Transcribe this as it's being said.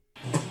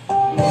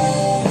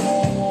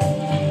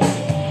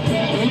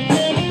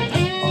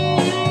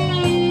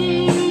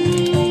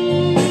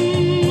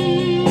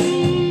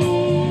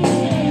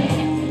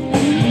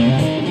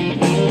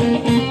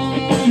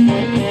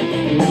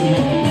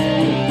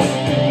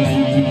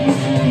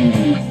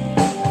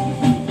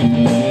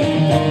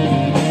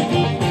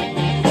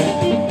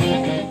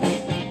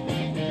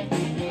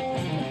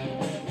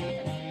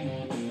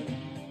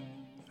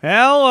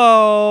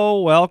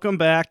welcome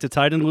back to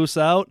Tight and Loose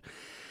Out.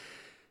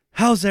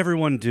 How's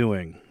everyone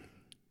doing?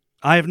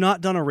 I have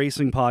not done a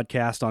racing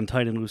podcast on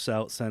Tight and Loose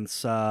Out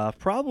since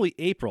probably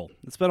April.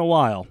 It's been a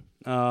while.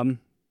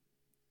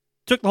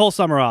 Took the whole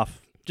summer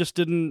off. Just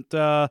didn't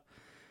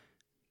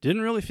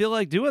really feel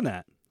like doing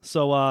that.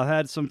 So I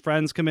had some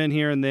friends come in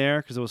here and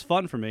there because it was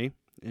fun for me.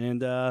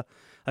 And I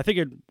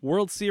figured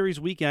World Series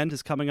weekend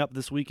is coming up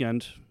this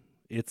weekend.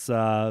 It's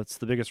the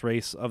biggest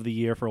race of the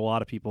year for a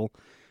lot of people.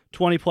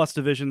 20-plus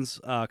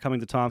divisions coming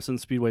to Thompson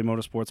Speedway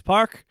Motorsports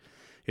Park.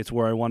 It's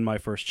where I won my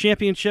first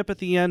championship at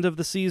the end of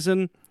the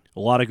season.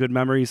 A lot of good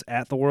memories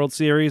at the World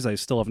Series. I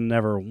still have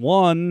never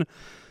won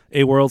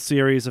a World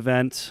Series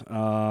event.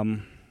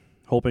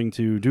 Hoping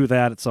to do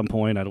that at some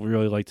point. I'd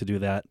really like to do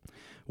that.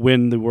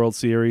 Win the World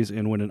Series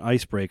and win an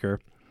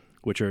Icebreaker,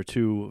 which are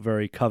two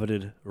very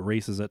coveted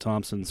races at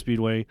Thompson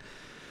Speedway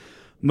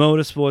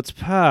Motorsports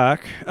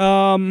Park.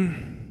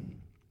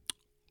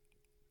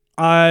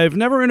 I've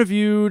never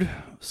interviewed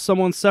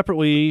someone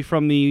separately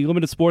from the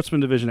Limited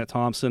Sportsman Division at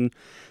Thompson,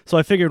 so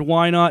I figured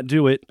why not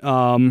do it.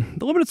 The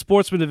Limited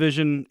Sportsman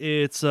Division,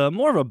 it's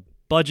more of a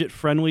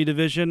budget-friendly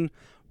division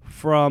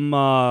from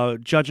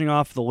judging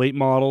off the late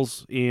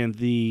models and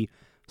the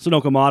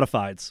Sunoco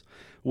Modifieds,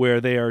 where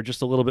they are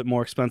just a little bit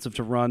more expensive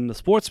to run. The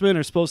Sportsmen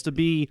are supposed to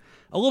be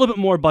a little bit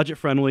more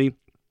budget-friendly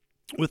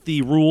with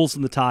the rules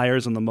and the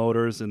tires and the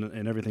motors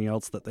and everything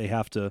else that they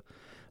have to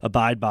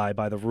abide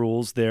by the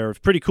rules. They're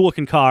pretty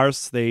cool-looking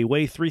cars. They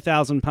weigh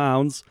 3,000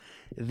 pounds.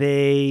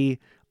 They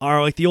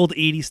are like the old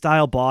 80s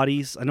style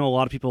bodies. I know a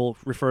lot of people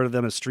refer to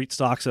them as street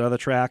stocks at other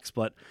tracks,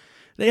 but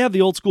they have the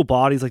old school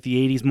bodies like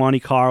the 80s Monte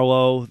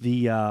Carlo,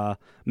 the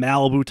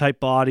Malibu type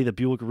body, the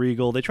Buick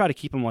Regal. They try to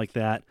keep them like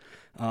that.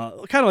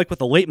 Kind of like what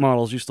the late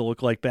models used to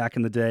look like back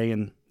in the day,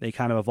 and they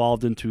kind of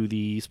evolved into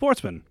the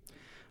Sportsman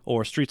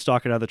or street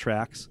stock at other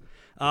tracks.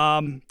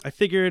 I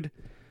figured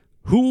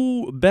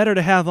who better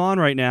to have on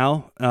right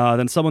now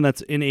than someone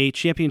that's in a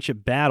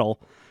championship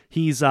battle.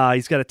 He's got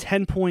a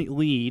 10-point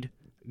lead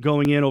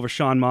going in over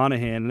Sean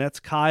Monahan, and that's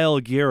Kyle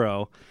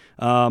Giro.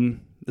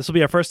 This will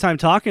be our first time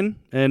talking,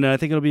 and I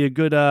think it'll be a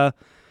good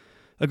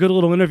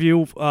little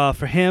interview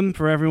for him,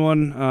 for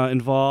everyone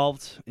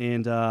involved.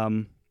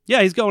 And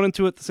he's going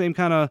into it the same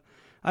kind of.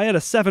 I had a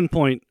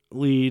 7-point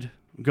lead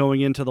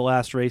going into the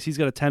last race. He's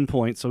got a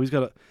 10-point, so he's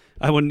got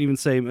I wouldn't even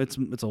say it's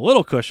a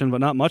little cushion,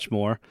 but not much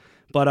more.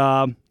 But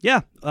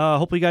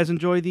hopefully you guys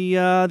enjoy the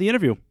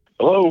interview.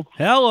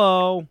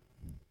 Hello.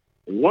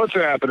 What's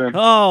happening?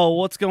 Oh,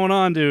 what's going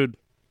on, dude?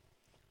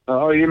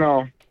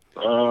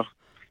 Oh,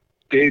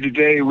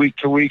 day-to-day,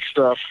 week-to-week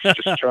stuff.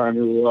 Just trying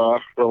to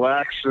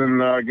relax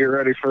and get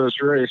ready for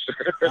this race.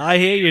 I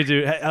hear you,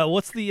 dude.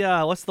 What's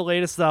the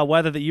latest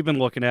weather that you've been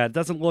looking at? It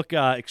doesn't look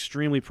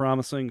extremely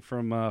promising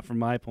from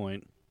my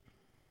point.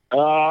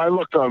 I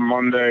looked on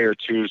Monday or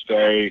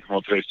Tuesday.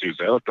 Well, today's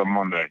Tuesday. I looked on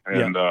Monday,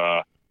 and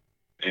I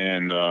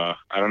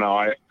don't know.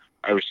 I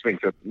always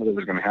think that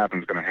whatever's going to happen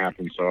is going to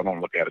happen, so I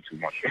don't look at it too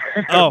much.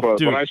 Oh, but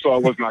dude. what I saw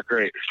was not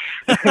great.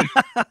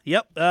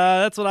 Yep,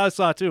 that's what I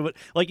saw too. But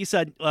like you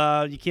said,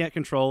 you can't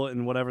control it,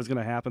 and whatever's going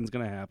to happen is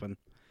going to happen.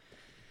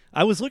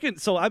 I was looking,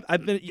 so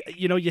I've been,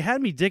 you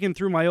had me digging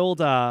through my old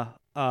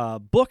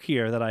book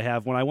here that I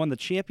have when I won the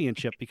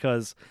championship,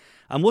 because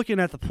I'm looking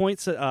at the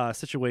points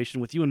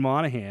situation with you and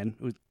Monahan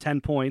with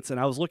 10 points, and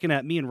I was looking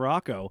at me and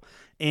Rocco,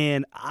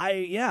 and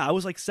I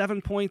was like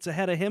 7 points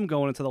ahead of him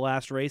going into the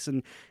last race,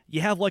 and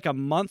you have like a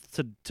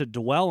month to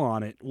dwell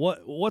on it.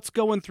 What's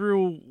going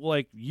through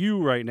like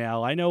you right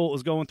now? I know what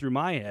was going through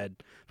my head,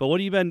 but what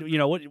have you been,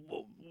 what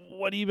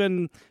have you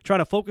been trying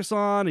to focus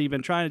on? Have you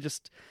been trying to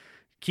just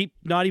keep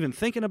not even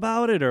thinking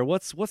about it, or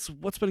what's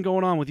been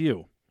going on with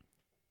you?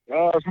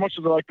 As much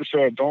as I like to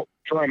say, don't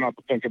try not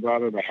to think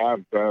about it. I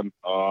have been.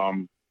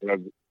 One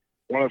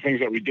of the things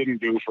that we didn't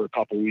do for a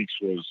couple of weeks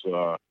was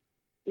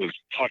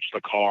touch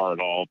the car at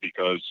all,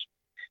 because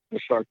I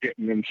start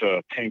getting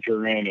into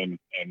tinkering, and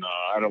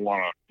I don't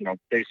want to,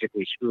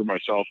 basically screw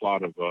myself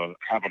out of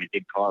having a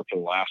good car for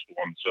the last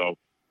one. So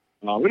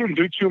we didn't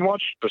do too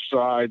much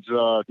besides,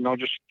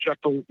 just check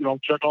all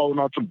the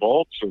nuts and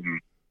bolts and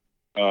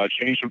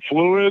change some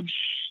fluids.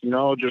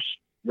 Just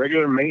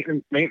regular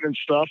maintenance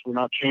stuff. We're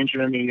not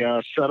changing any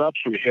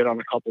setups. We hit on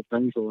a couple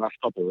things the last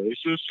couple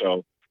races.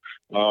 So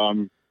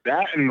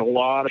that and a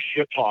lot of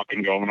shit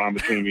talking going on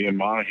between me and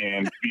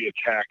Monahan via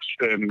text,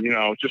 and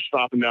just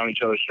stopping down each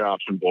other's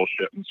shops and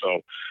bullshitting.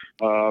 So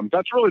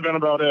that's really been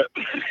about it.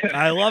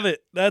 I love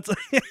it. That's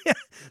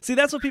see,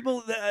 that's what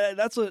people.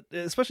 That's what,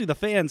 especially the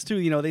fans too.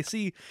 They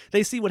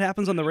see what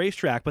happens on the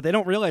racetrack, but they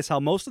don't realize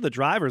how most of the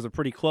drivers are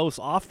pretty close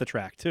off the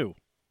track too.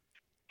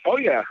 Oh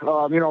yeah,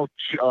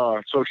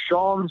 so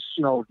Sean's,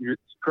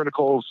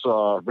 Critical's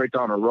right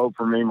down the road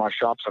from me. My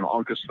shop's in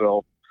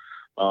Uncasville,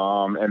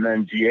 and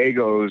then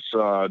Diego's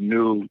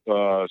new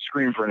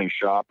screen printing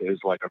shop is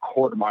like a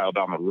quarter mile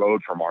down the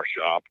road from our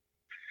shop.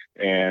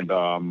 And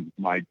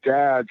my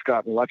dad's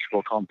got an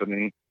electrical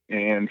company,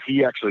 and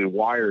he actually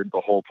wired the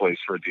whole place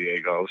for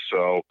Diego.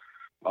 So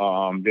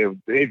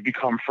They've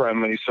become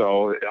friendly.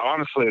 So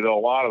honestly, a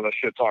lot of the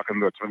shit talking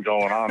that's been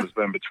going on has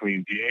been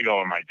between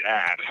Diego and my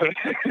dad,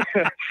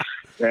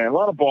 and a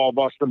lot of ball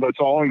busting, but it's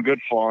all in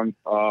good fun.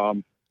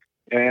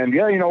 And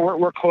yeah,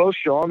 we're close.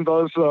 Sean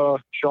does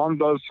some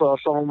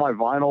of my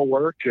vinyl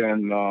work,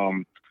 and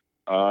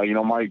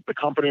the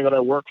company that I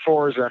work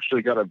for has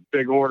actually got a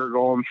big order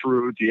going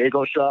through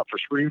Diego shop for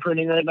screen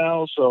printing right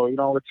now. So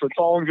it's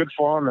all in good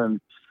fun. And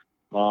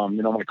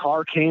my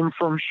car came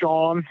from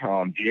Sean.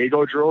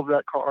 Diego drove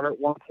that car at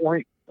one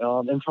point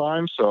in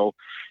time. So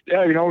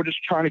yeah, we're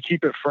just trying to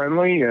keep it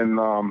friendly, and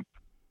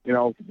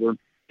we're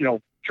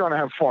trying to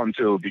have fun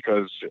too,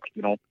 because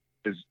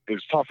as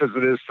tough as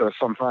it is to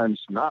sometimes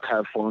not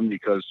have fun,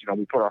 because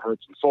we put our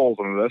hearts and souls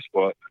into this,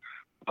 but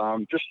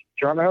just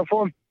trying to have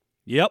fun.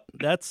 Yep,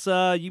 that's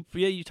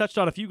you touched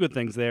on a few good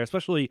things there,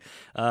 especially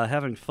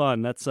having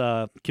fun. That's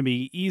can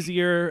be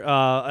easier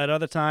at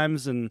other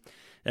times, and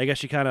I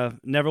guess you kind of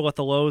never let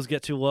the lows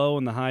get too low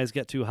and the highs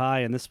get too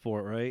high in this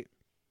sport, right?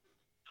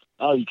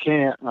 Oh, you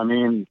can't. I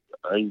mean,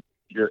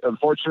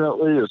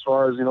 unfortunately, as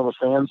far as the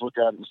fans look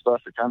at it and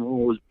stuff, it kind of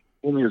was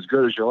only as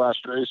good as your last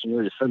race and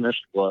where you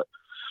finished. But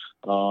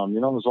as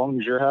long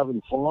as you're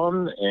having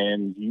fun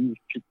and you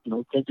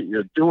think that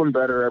you're doing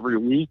better every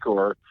week,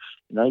 or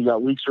you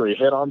got weeks where you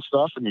hit on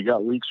stuff, and you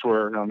got weeks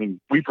where,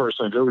 we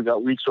personally do. We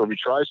got weeks where we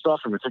try stuff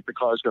and we think the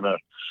car's gonna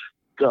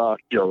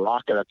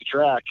rock it at the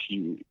track.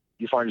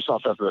 You find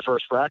yourself after the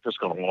first practice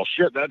going, well,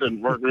 shit, that didn't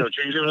work. We're going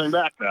to change everything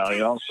back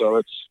now, So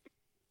it's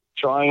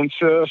trying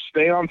to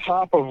stay on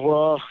top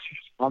of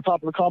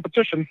the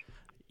competition.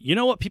 You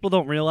know what people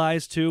don't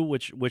realize too,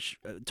 which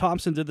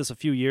Thompson did this a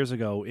few years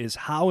ago, is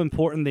how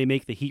important they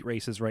make the heat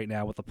races right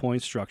now with the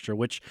point structure,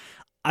 which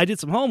I did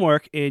some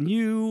homework, and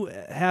you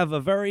have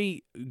a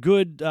very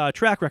good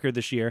track record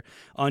this year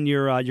on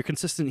your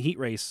consistent heat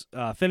race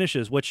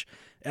finishes, which,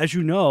 as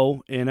you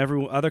know, and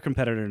every other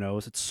competitor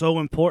knows, it's so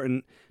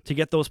important to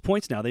get those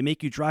points now. They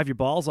make you drive your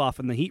balls off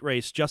in the heat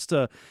race just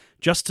to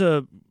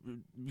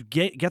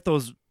get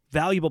those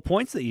valuable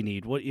points that you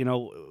need.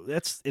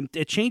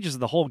 It changes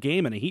the whole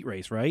game in a heat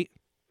race, right?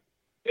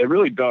 It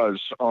really does.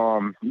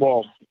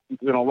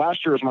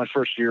 Last year was my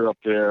first year up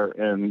there,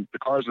 and the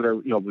cars that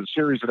the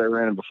series that I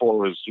ran in before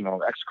was,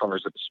 X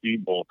cars at the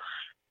Speed Bowl.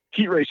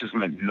 Heat races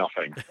meant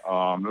nothing. It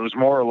was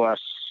more or less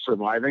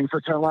surviving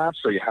for 10 laps,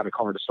 so you had a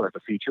car to start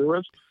the feature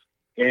with.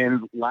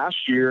 And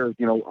last year,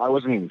 I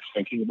wasn't even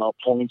thinking about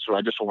points, so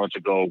I just wanted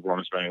to go run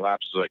as many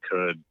laps as I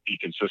could, be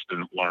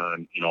consistent,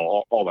 learn,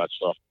 all that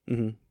stuff.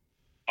 Mm-hmm.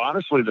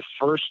 Honestly, the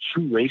first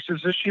two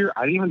races this year,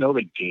 I didn't even know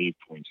they gave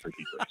points for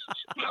heat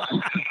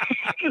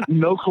races.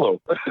 No clue.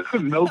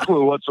 No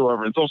clue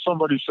whatsoever, until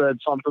somebody said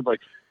something like,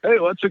 hey,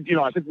 I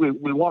think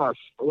we won our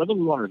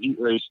heat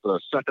race,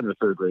 the second or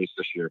third race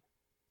this year.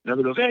 And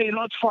everybody goes, hey,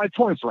 it's 5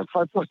 points. I'm like,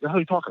 5 points? The hell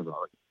are you talking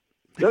about?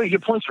 You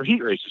get points for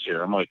heat races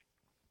here. I'm like,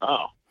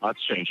 oh, that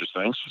changes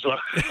things. So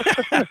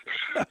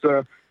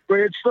but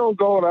it's still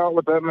going out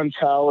with that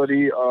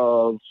mentality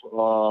of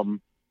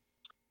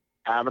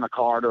having a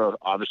car to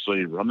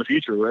obviously run the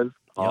feature with.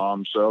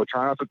 Yep. So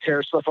try not to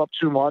tear stuff up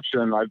too much.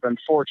 And I've been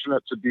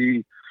fortunate to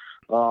be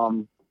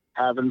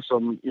having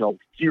some,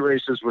 heat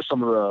races with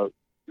some of the,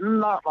 I'm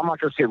not going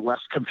to say less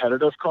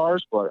competitive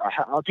cars, but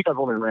I think I've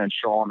only ran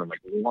Sean in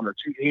like 1 or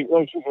 2 heat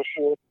races this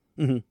year.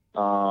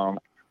 Mm-hmm.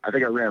 I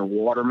think I ran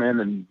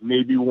Waterman and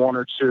maybe 1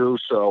 or 2.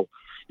 So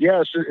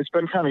yeah, it's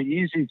been kind of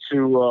easy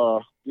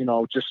to,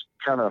 just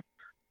kind of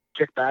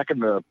kick back in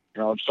the,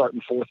 I'm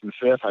starting 4th and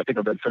 5th. I think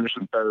I've been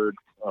finishing 3rd,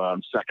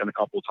 2nd a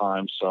couple of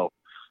times. So,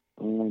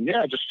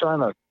 just trying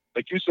to,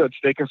 like you said,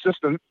 stay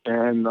consistent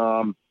and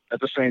at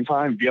the same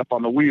time be up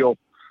on the wheel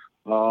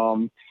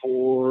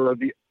for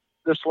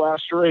this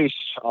last race.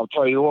 I'll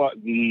tell you what,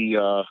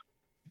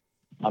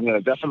 I'm going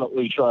to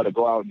definitely try to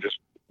go out and just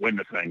win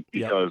the thing,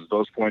 because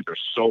those points are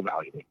so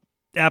valuable.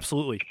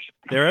 Absolutely,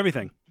 they're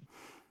everything.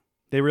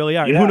 They really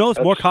are. Yeah, who knows?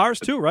 More cars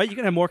too, right? You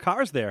can have more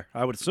cars there,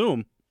 I would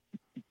assume.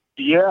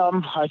 Yeah,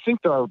 I think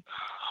I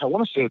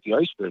want to say at the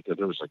Icebreaker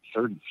there was like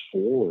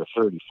 34 or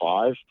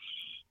 35,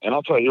 and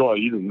I'll tell you what,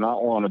 you do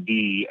not want to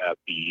be at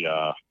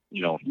the,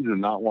 you do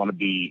not want to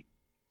be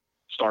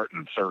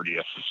starting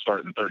 30th,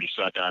 starting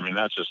 32nd. I mean,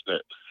 that's just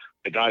it.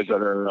 The guys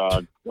that are,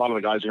 a lot of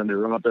the guys are going to be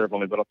running up there have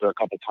only been up there a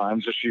couple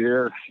times this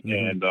year,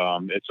 and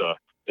it's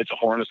a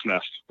hornet's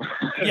nest.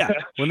 Yeah,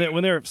 when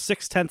they're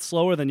 0.6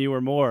 slower than you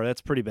or more,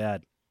 that's pretty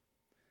bad.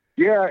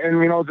 Yeah, and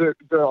I'll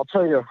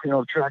tell you,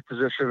 the track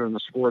position and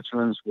the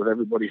Sportsman's, with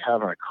everybody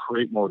having a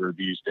crate motor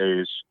these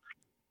days,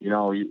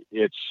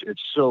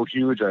 it's so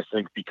huge, I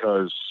think,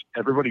 because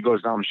everybody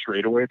goes down the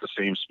straightaway at the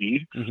same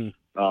speed.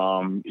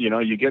 Mm-hmm.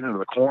 You get into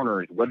the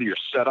corner, whether you're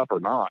set up or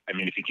not. I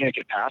mean, if you can't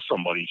get past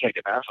somebody, you can't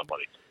get past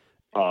somebody.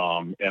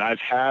 And I've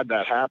had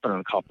that happen in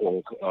a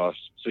couple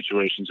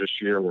situations this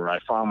year where I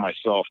found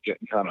myself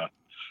getting kind of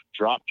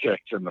drop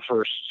kicked in the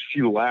first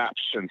few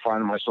laps and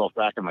finding myself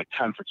back in like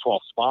 10th or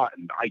 12th spot,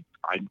 and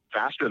I'm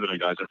faster than the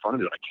guys in front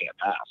of me that I can't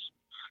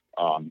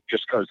pass,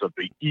 just because of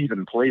the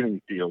even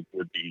playing field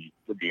with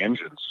the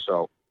engines.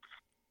 So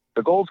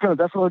the goal is going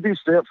to definitely be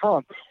stay up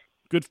front.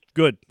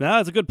 Good.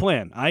 That's a good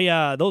plan.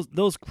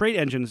 Those crate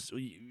engines,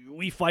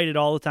 we fight it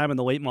all the time in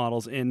the late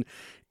models, and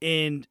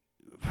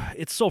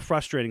it's so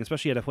frustrating,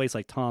 especially at a place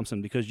like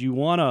Thompson, because you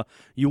wanna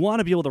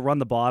be able to run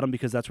the bottom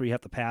because that's where you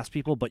have to pass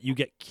people, but you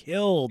get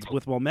killed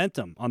with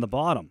momentum on the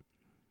bottom.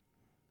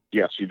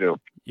 Yes, you do.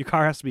 Your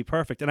car has to be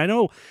perfect. And I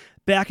know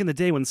back in the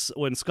day when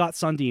Scott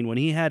Sundin, when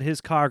he had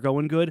his car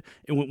going good,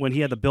 and when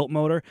he had the built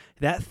motor,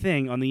 that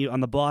thing on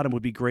the bottom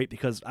would be great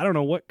because I don't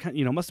know what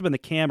must have been the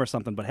cam or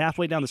something, but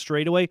halfway down the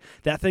straightaway,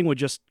 that thing would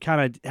just kind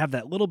of have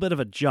that little bit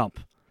of a jump,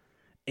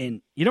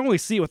 and you don't really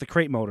see it with the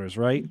crate motors,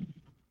 right?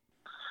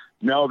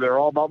 No, they're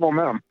all about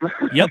momentum.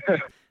 Yep.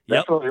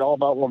 Definitely all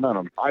about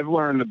momentum. I've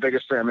learned the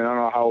biggest thing. I mean, I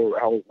don't know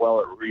how well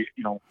it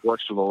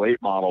works for the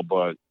late model,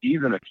 but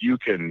even if you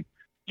can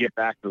get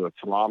back to the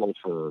throttle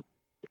for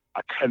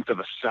a tenth of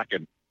a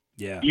second,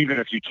 even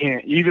if you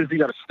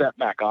got to step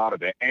back out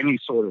of it, any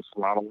sort of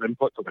throttle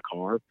input to the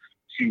car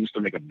seems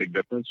to make a big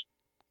difference.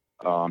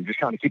 Just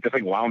kind of keep the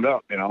thing wound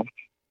up,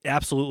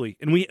 Absolutely.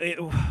 And we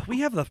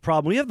have the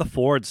problem. We have the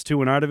Fords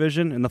too in our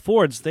division, and the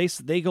Fords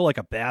they go like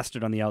a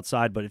bastard on the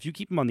outside, but if you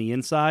keep them on the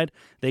inside,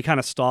 they kind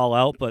of stall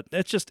out. But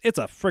it's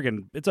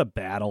a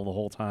battle the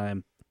whole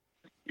time.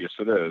 Yes,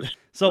 it is.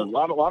 So a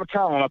lot of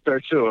talent up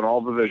there too in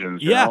all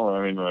divisions. Yeah.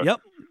 I mean, Yep.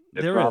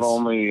 It's there not is.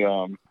 only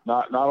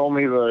not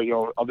only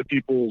the other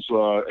people's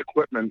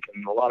equipment,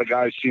 and a lot of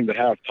guys seem to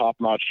have top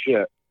notch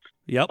shit.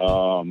 Yep.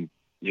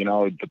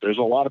 But there's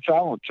a lot of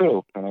talent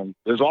too.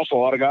 There's also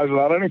a lot of guys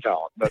without any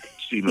talent that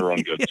seem to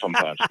run good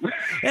sometimes.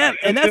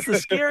 and that's the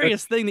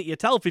scariest thing that you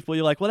tell people.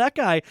 You're like, well, that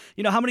guy.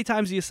 How many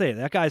times do you say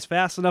that guy's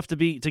fast enough to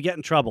get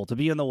in trouble, to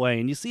be in the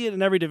way, and you see it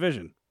in every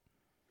division.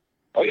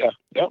 Oh yeah,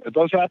 it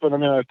does happen. I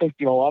mean, I think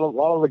a lot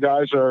of the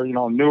guys are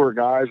newer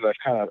guys.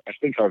 I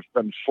think I've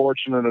been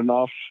fortunate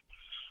enough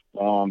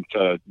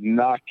to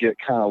not get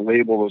kind of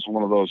labeled as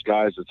one of those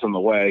guys that's in the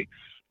way.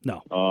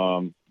 No.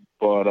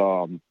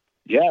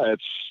 Yeah,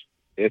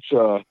 it's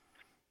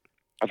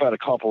I've had a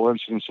couple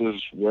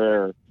instances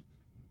where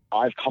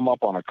I've come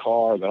up on a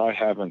car that I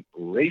haven't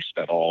raced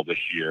at all this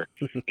year,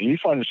 and you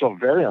find yourself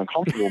very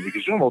uncomfortable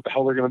because you don't know what the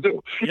hell they're going to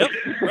do. Yep.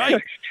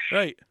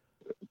 Right.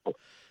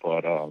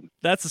 But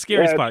that's the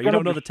scariest part. You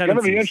don't know the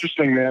tendencies. It's going to be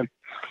interesting, man.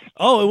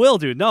 Oh, it will,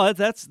 dude. No,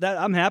 that's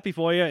I'm happy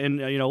for you, and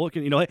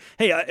looking,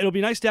 hey, it'll be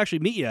nice to actually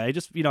meet you. I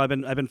just, I've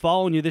been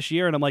following you this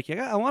year, and I'm like,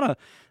 yeah, I want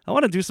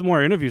to do some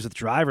more interviews with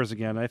drivers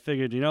again. I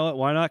figured, you know what,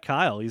 why not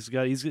Kyle? He's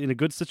in a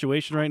good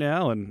situation right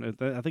now, and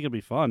I think it'll be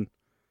fun.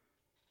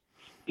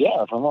 Yeah,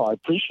 I know. I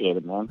appreciate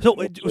it, man. So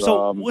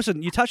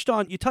listen, you touched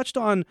on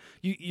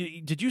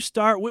you did you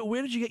start?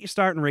 Where did you get your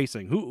start in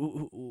racing?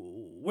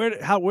 Where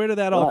did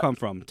that all come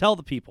from? Tell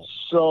the people.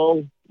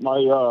 So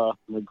my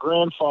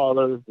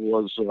grandfather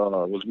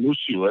was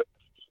Moose Hewitt.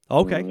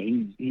 Okay.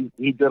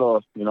 He did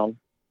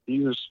he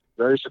was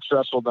very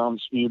successful down the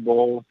Speed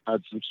Bowl.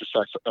 Had some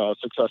success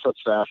at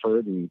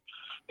Stafford, and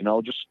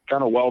just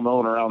kind of well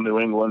known around New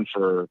England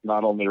for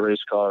not only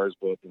race cars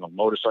but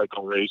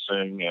motorcycle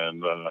racing,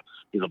 and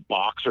he's a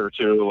boxer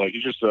too. Like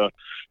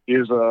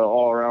he's a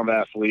all around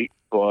athlete.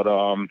 But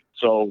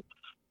so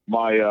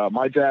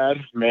my dad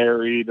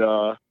married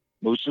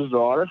Moose's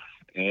daughter,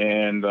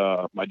 and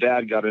my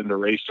dad got into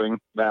racing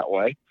that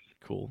way.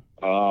 Cool.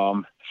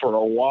 For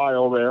a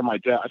while there, I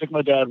think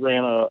my dad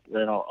ran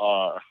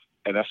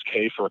an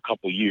SK for a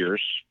couple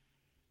years.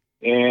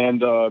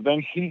 And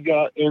then he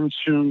got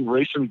into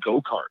racing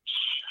go-karts,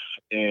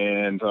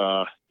 and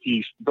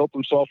he built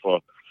himself a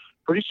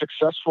pretty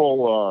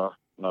successful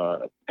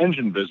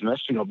engine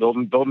business,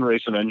 building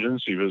racing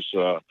engines. He was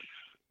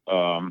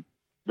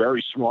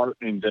very smart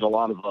and did a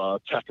lot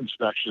of tech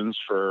inspections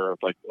for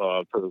WK,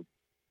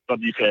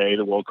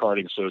 the World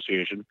Karting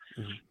Association.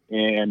 Mm-hmm.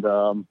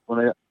 And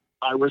when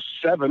I was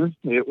 7,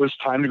 it was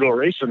time to go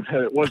racing.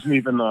 It wasn't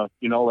even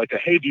like a,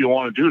 hey, do you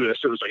want to do this?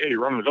 It was like, hey,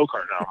 you're running a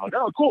go-kart now. I'm like,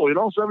 oh, cool.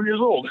 7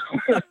 years old.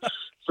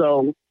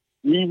 So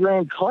we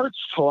ran karts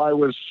till I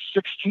was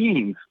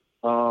 16.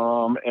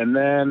 And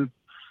then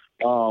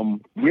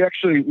we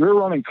were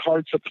running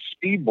karts at the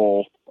Speed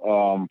Bowl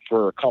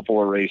for a couple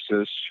of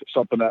races,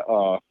 something that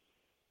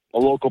a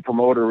local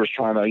promoter was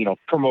trying to,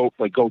 promote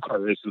like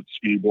go-kart races at the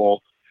Speed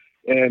Bowl.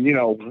 And,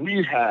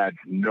 we had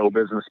no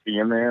business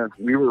being there.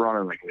 We were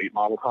running like late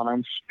model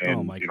times,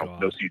 and,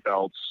 no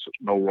seatbelts,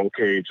 no roll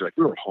cage. Like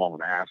we were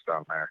hauling ass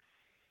down there.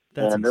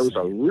 That's and there was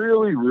insane. a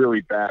really,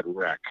 really bad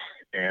wreck,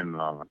 and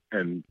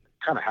kind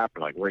of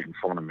happened like right in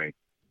front of me.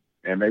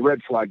 And they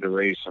red flagged the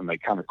race, and they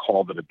kind of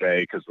called it a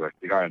day because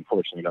the guy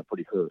unfortunately got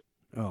pretty hurt.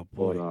 Oh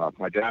boy! But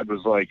my dad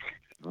was like,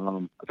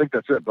 I think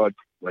that's it, bud.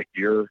 Like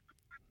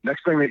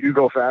next thing that you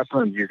go fast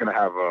on, you're going to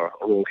have a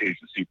roll cage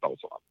and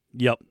seatbelts on.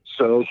 Yep.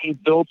 So we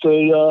built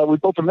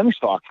a mini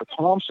stock for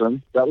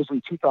Thompson. That was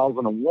in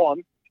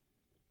 2001,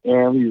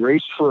 and we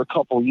raced for a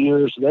couple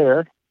years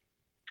there.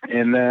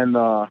 And then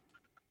I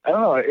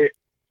don't know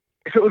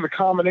if it was a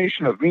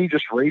combination of me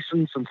just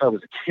racing since I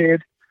was a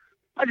kid.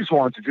 I just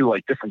wanted to do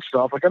like different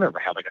stuff. Like I never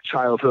had like a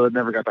childhood,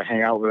 never got to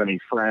hang out with any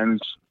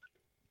friends.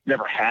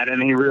 never had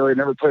any really,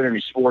 never played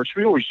any sports.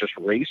 We always just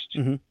raced.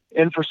 Mm-hmm.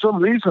 And for some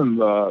reason,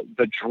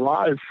 the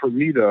drive for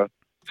me to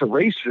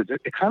race,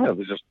 it kind of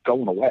was just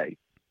going away.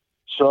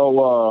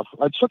 So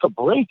I took a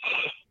break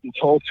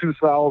until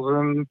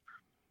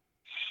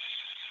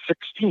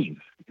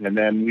 2016. And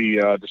then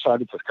we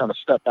decided to kind of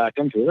step back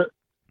into it.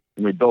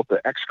 And we built the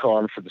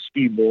X-Car for the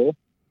Speed Bowl.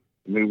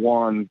 And we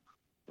won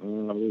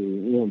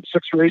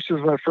 6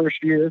 races my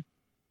first year.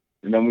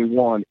 And then we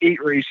won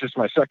 8 races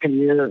my second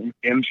year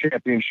in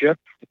championship.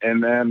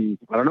 And then,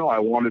 I don't know, I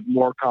wanted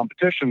more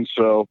competition.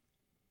 So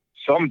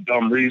some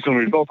dumb reason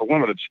we built a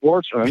limited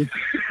sportsman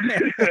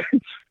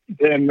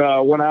and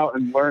went out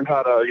and learned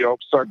how to,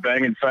 start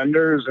banging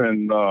fenders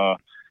and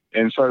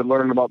started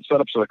learning about the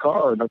setups of the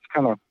car. And that's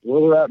kind of where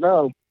we're at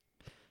now.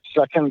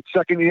 Second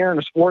year in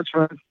a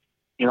sportsman,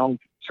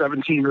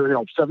 17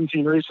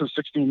 races,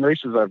 16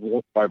 races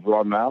I've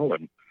run now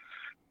and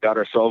got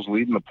ourselves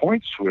leading the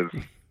points with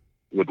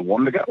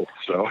 1 to go.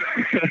 So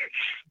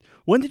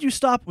when did you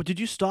stop? Did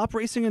you stop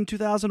racing in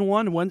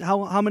 2001?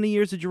 How many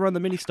years did you run the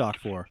mini stock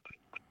for?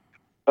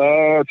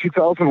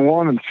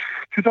 2001,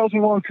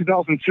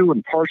 2002,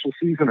 and partial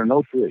season in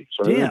 03.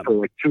 So I ran for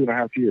like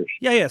 2.5 years.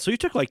 Yeah. So you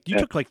took like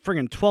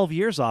friggin' 12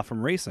 years off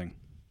from racing.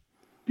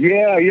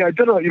 Yeah. I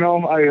did I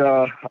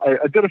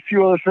did a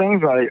few other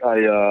things. I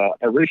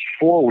raced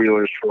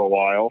 4-wheelers for a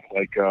while,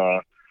 like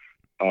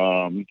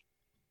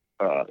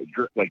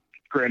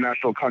Grand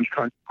National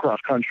Cross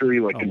Country,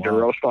 like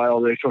enduro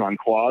style racing on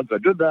quads. I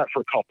did that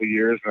for a couple of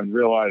years and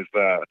realized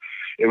that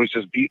it was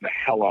just beating the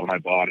hell out of my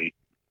body,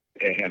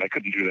 and I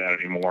couldn't do that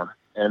anymore.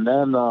 And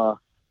then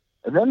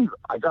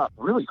I got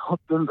really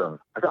hooked into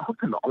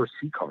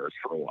RC cars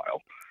for a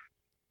while,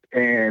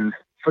 and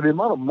for the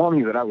amount of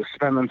money that I was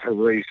spending to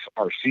race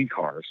RC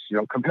cars,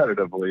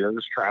 competitively, I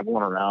was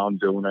traveling around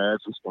doing it,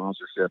 some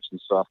sponsorships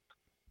and stuff.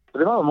 For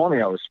the amount of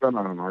money I was spending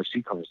on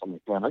RC cars, I'm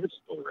like, man, I could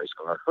just build a race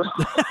car.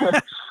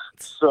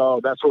 So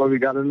that's why we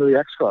got into the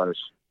X cars.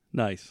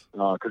 Nice.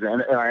 And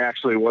I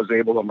actually was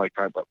able to,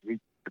 we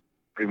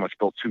pretty much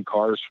built 2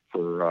 cars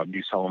for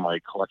me selling my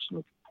collection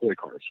of toy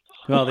cars.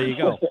 Well, there you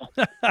go.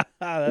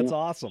 That's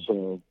awesome.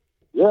 So,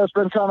 yeah, it's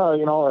been kind of,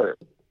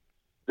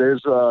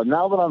 there's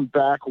now that I'm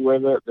back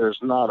with it, there's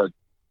not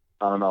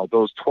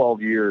those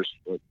 12 years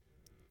that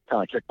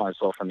kind of kicked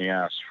myself in the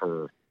ass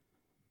for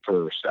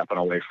stepping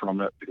away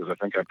from it, because I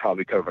think I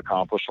probably could have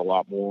accomplished a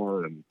lot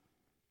more. And,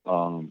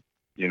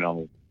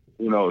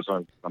 who knows?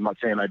 I'm not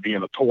saying I'd be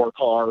in a tour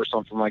car or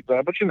something like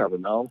that, but you never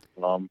know.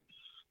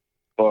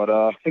 But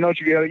what you got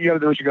to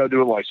do what you got to do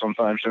with life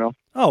sometimes,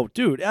 Oh,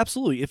 dude,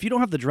 absolutely. If you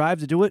don't have the drive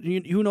to do it,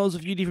 who knows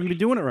if you'd even be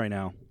doing it right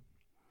now?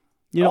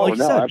 Like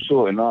you said.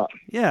 Absolutely not.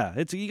 Yeah,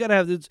 it's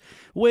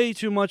way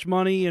too much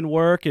money and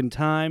work and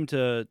time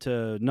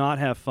to not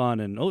have fun.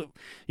 And we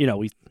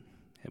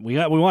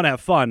want to have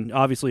fun.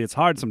 Obviously, it's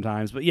hard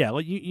sometimes, but yeah,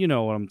 you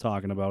know what I'm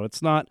talking about.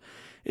 It's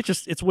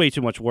way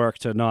too much work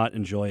to not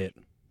enjoy it.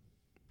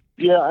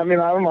 Yeah, I mean,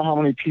 I don't know how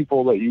many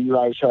people that you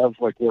guys have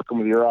working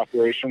with your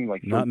operation.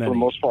 Not many. For the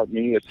most part,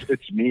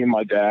 it's me and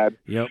my dad.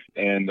 Yep.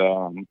 And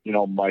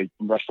my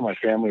rest of my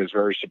family is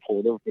very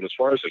supportive. But as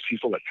far as the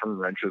people that turn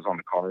wrenches on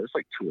the car, it's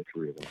like 2 or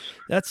 3 of us.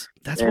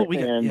 That's what we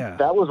get. And yeah.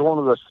 That was one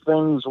of the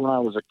things when I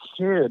was a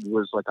kid.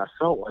 Was I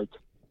felt like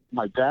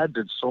my dad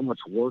did so much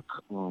work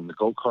on the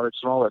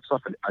go-karts and all that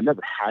stuff, and I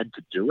never had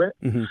to do it.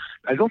 Mm-hmm.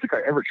 I don't think I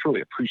ever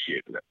truly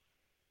appreciated it.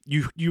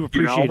 You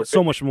appreciate it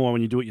so much more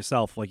when you do it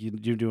yourself, like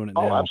you're doing it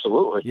now. Oh,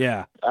 absolutely.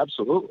 Yeah.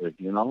 Absolutely.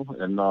 And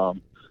I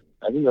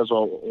think there's a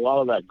lot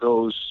of that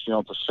goes,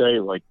 to say,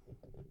 you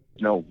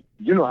know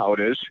how it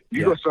is.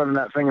 You go sending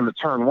that thing into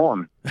turn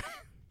 1.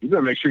 You got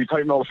to make sure you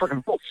tighten all the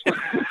freaking bolts.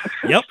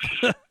 Yep.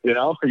 You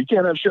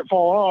can't have shit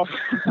falling off.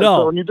 No.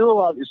 So when you do a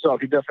lot of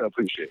yourself, you definitely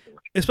appreciate it.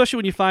 Especially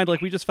when you find,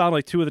 we just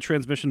found 2 of the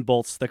transmission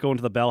bolts that go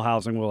into the bell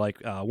housing were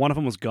one of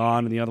them was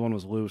gone and the other one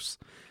was loose.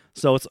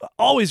 So it's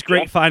always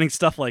great finding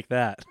stuff like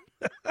that.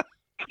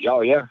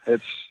 Oh yeah,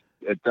 it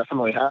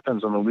definitely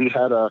happens. I mean, we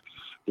had a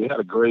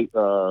great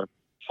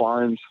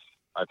find.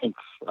 I think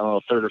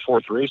 3rd or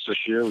 4th race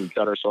this year. We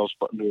got ourselves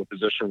put into a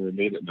position where we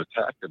made it into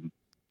tech, and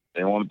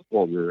they wanted to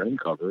pull rear end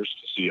covers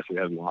to see if we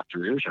had locked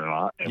rears or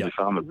not. And we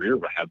found the rear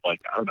had 2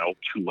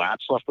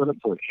 laps left in it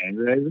before the hand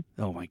grenade.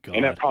 Oh my god!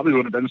 And that probably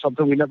would have been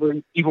something we never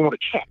even would have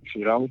checked,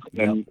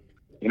 And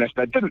and if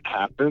that didn't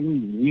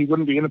happen, we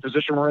wouldn't be in the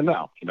position we're in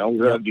now.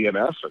 We're at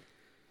DNF.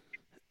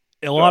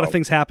 A lot of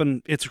things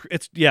happen. It's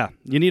you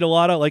need a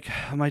lot of,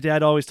 my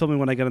dad always told me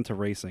when I got into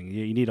racing,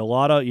 you need a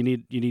lot of, you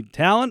need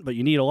talent, but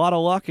you need a lot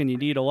of luck, and you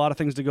need a lot of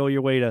things to go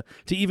your way to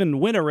even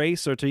win a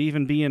race, or to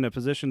even be in a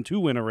position to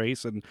win a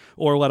race,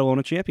 or let alone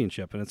a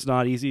championship. And it's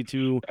not easy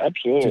to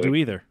do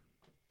either.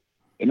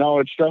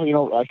 It's definitely,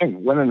 I think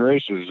winning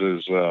races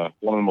is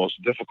one of the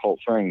most difficult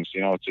things.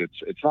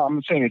 It's not, I'm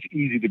not saying it's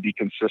easy to be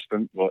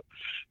consistent, but,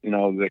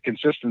 the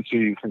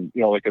consistency, if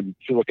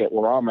you look at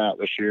where I'm at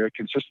this year,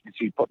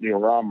 consistency put me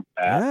where I'm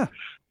at. Yeah.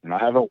 And I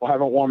haven't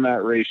won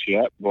that race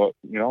yet, but,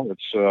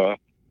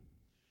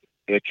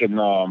 it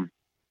can,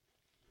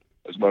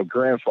 as my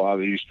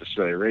grandfather used to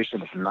say,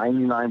 racing is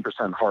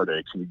 99%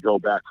 heartaches, and you go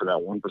back for that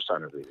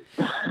 1% of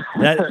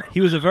it. He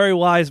was a very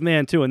wise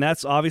man too, and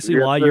that's obviously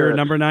Yes, why sir. you're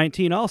number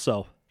 19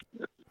 also.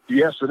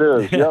 Yes, it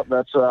is. Yep,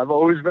 that's. I've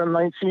always been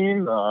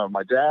 19.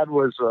 My dad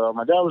was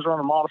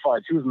running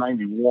modified. He was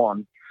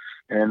 91,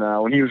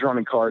 and when he was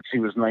running karts, he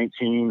was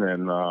 19.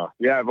 And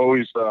I've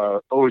always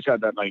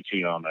had that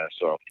 19 on there.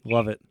 So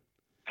love it.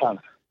 Kind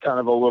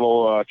of a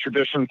little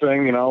tradition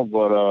thing, you know.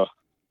 But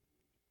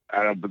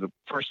the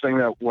first thing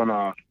that when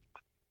I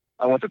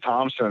went to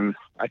Thompson,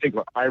 I think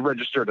I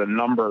registered a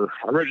number.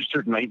 I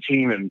registered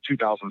 19 in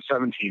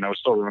 2017. I was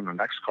still running the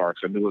next car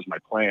because I knew it was my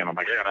plan. I'm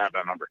like, I gotta have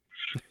that number.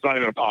 It's not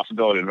even a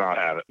possibility to not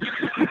have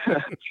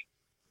it.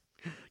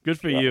 Good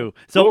for you.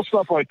 So little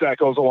stuff like that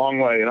goes a long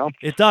way, you know.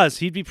 It does.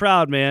 He'd be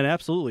proud, man.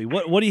 Absolutely.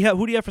 What do you have?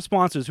 Who do you have for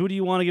sponsors? Who do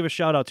you want to give a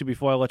shout out to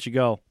before I let you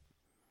go?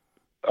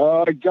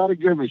 I got to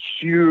give a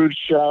huge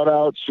shout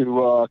out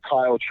to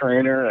Kyle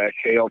Trainer at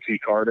KLT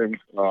Karting.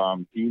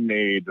 He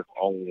made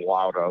a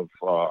lot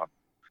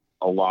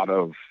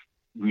of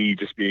me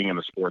just being in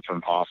the sportsman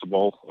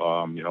possible.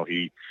 You know,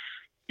 he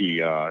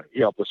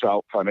helped us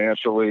out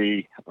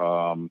financially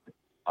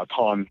a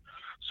ton,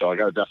 so I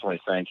got to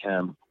definitely thank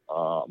him.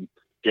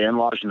 Dan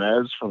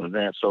Lajeunesse from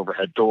Advanced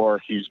Overhead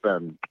Door, he's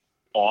been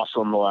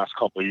awesome the last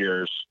couple of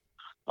years.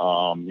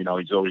 You know,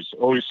 he's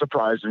always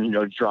surprising. You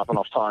know, dropping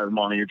off tire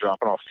money,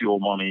 dropping off fuel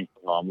money,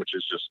 which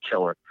is just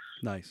killer.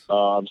 Nice.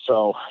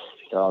 So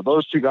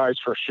those two guys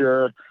for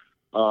sure.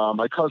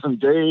 My cousin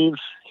Dave,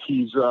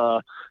 he's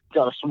got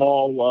a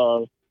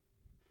small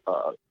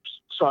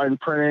sign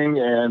printing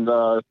and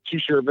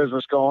t-shirt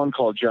business going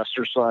called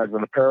Jester Signs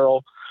and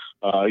Apparel.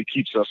 He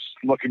keeps us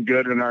looking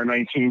good in our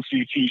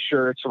 19C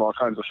t-shirts and all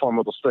kinds of fun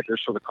little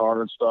stickers for the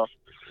car and stuff.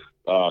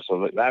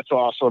 So that's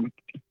awesome.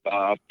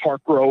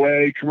 Park Row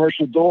A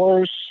Commercial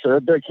Doors, they're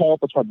a big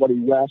help. It's my buddy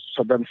Wes.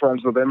 I've been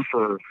friends with him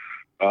for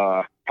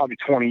probably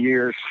 20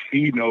 years.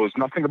 He knows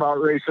nothing about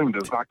racing,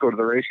 does not go to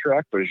the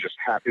racetrack, but he's just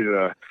happy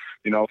to,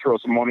 you know, throw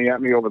some money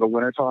at me over the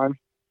wintertime.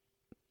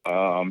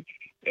 And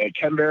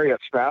Ken Berry at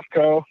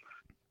Spaffco.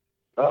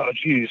 Oh,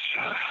 geez.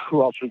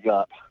 Who else we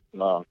got?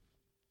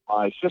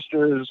 My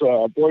sister's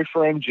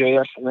boyfriend,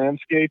 JS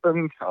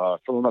Landscaping,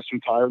 throwing us some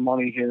tire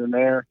money here and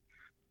there.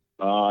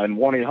 And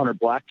 1-800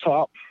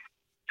 Blacktop,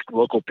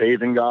 local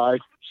paving guy,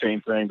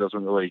 same thing,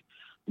 doesn't really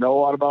know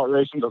a lot about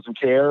racing, doesn't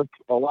care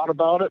a lot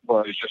about it,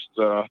 but he's just,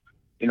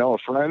 you know, a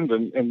friend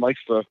and likes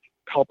to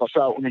help us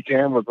out when he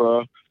can with,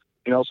 you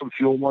know, some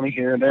fuel money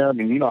here and there. I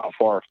mean, you know how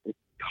far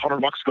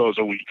 $100 goes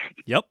a week.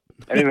 Yep.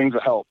 Anything's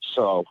a help.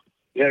 So,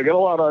 yeah, I got a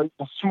lot of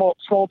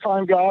small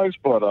time guys,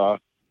 but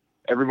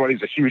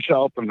everybody's a huge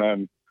help. And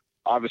then,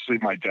 obviously,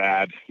 my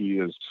dad, he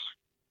is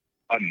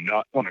a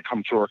nut when it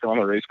comes to working on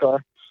a race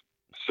car.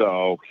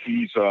 So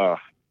he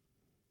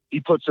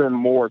puts in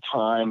more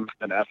time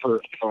and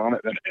effort on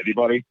it than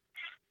anybody.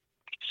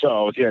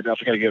 So yeah,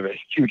 definitely gotta give a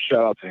huge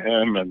shout out to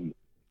him and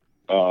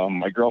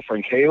my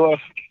girlfriend Kayla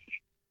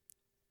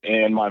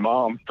and my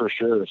mom for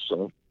sure.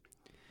 So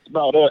that's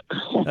about it.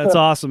 That's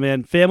awesome,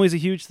 man. Family's a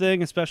huge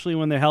thing, especially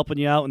when they're helping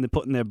you out and they're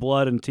putting their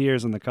blood and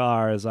tears in the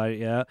car. As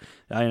I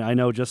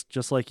know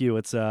just like you,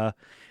 it's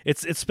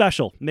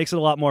special. Makes it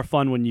a lot more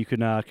fun when you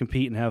can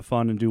compete and have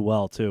fun and do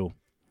well too.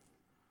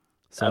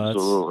 So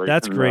absolutely,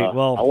 that's great.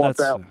 Well, I want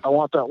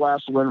that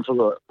last win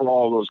for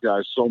all of those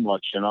guys so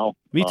much. You know.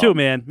 Me too,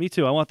 man. Me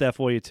too. I want that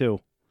for you too.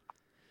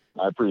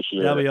 I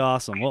appreciate That'd it. be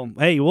awesome. Well,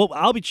 hey,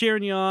 I'll be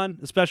cheering you on.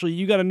 Especially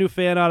you got a new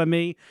fan out of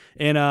me,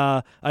 and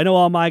I know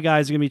all my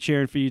guys are gonna be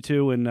cheering for you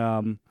too.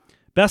 And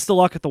best of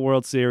luck at the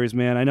World Series,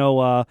 man. I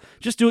know.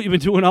 Just do what you've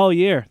been doing all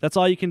year. That's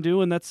all you can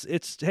do, and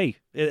hey.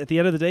 At the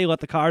end of the day, let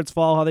the cards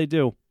fall how they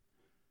do.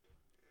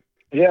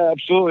 Yeah,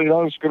 absolutely.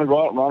 I'm just going to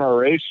go out and run our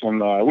race,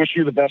 and I wish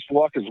you the best of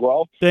luck as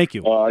well. Thank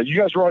you. You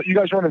guys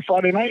running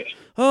Friday night?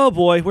 Oh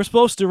boy, we're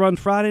supposed to run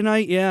Friday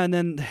night, yeah, and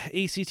then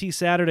ACT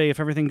Saturday if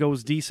everything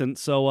goes decent.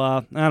 So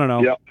I don't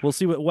know. Yep. We'll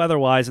see what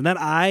weather-wise, and then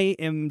I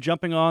am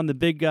jumping on the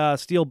big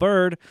Steel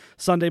Bird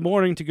Sunday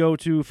morning to go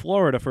to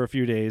Florida for a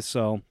few days.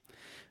 So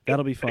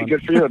that'll be fun. Hey,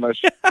 good for you.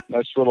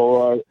 Nice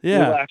little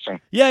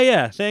relaxing.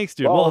 Yeah. Thanks,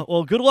 dude.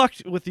 Well, good luck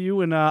with you,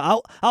 and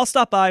I'll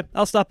stop by.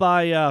 I'll stop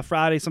by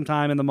Friday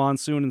sometime in the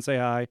monsoon and say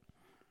hi.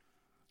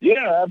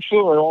 Yeah,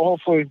 absolutely. Well,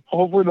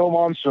 hopefully no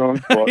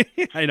monsoon. But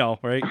I know,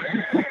 right?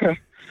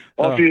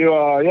 well, if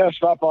you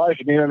stop by if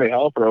you need any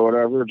help or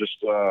whatever,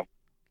 just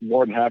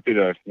more than happy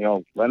to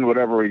lend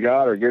whatever we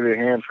got or give you a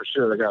hand for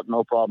sure. I got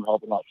no problem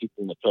helping out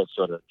people in the pits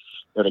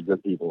that are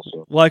good people.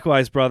 So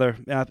likewise, brother.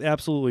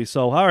 Absolutely.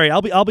 So all right,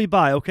 I'll be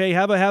by. Okay,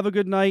 have a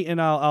good night,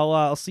 and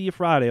I'll see you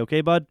Friday.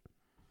 Okay, bud.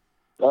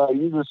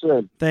 You just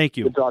said. Thank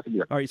you. Good talking to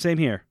you. All right, same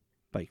here.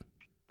 Bye.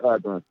 All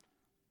right, Brian.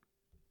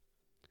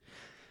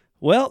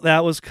 Well,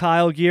 that was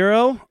Kyle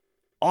Giro.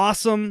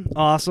 Awesome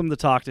to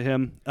talk to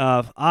him.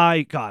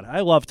 I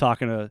love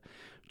talking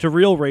to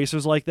real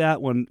racers like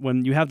that.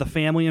 When you have the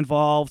family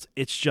involved,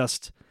 it's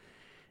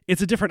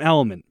a different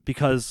element,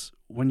 because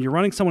when you're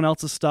running someone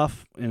else's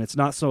stuff and it's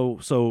not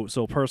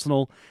so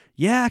personal,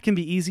 yeah, it can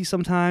be easy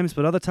sometimes,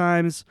 but other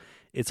times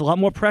it's a lot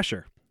more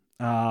pressure.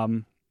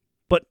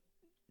 But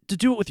to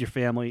do it with your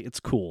family, it's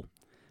cool,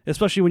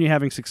 especially when you're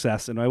having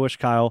success. And I wish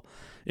Kyle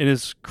and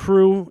his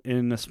crew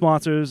and the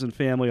sponsors and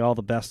family all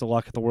the best of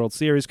luck at the World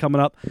Series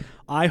coming up.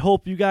 I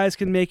hope you guys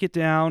can make it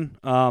down.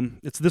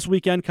 It's this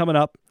weekend coming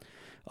up,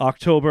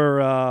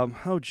 October.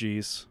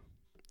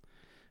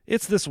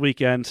 It's this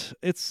weekend.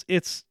 It's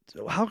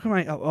how can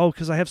I? Oh,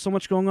 because I have so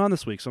much going on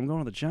this week. So I'm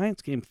going to the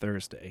Giants game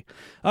Thursday.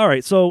 All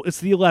right, so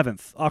it's the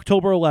 11th,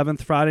 October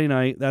 11th, Friday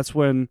night. That's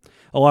when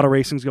a lot of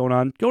racing's going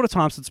on. Go to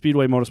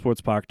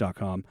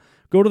ThompsonSpeedwayMotorsportsPark.com.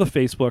 Go to the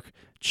Facebook.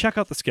 Check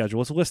out the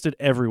schedule. It's listed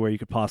everywhere you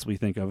could possibly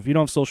think of. If you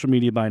don't have social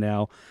media by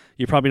now,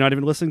 you're probably not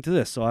even listening to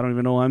this, so I don't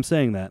even know why I'm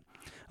saying that.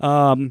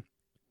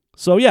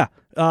 So yeah,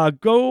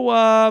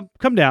 go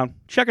come down.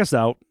 Check us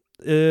out.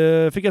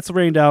 If it gets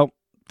rained out,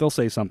 they'll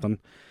say something.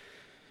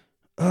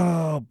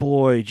 Oh,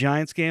 boy.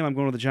 Giants game. I'm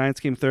going to the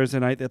Giants game Thursday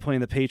night. They're playing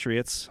the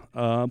Patriots.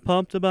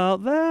 Pumped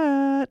about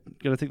that.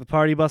 Going to take the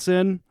party bus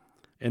in,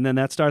 and then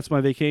that starts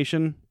my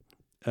vacation.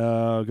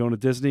 Going to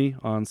Disney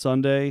on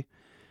Sunday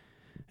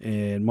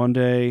and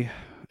Monday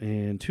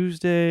and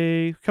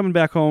Tuesday. Coming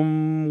back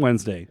home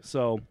Wednesday.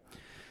 So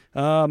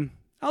I'll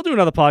do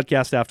another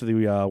podcast after the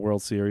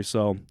World Series.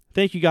 So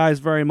thank you guys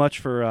very much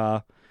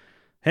for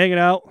hanging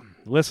out,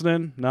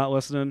 listening, not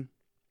listening.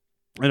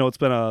 I know it's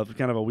been a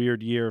kind of a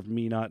weird year of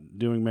me not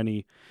doing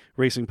many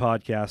racing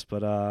podcasts,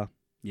 but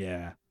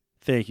yeah,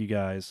 thank you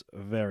guys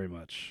very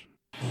much.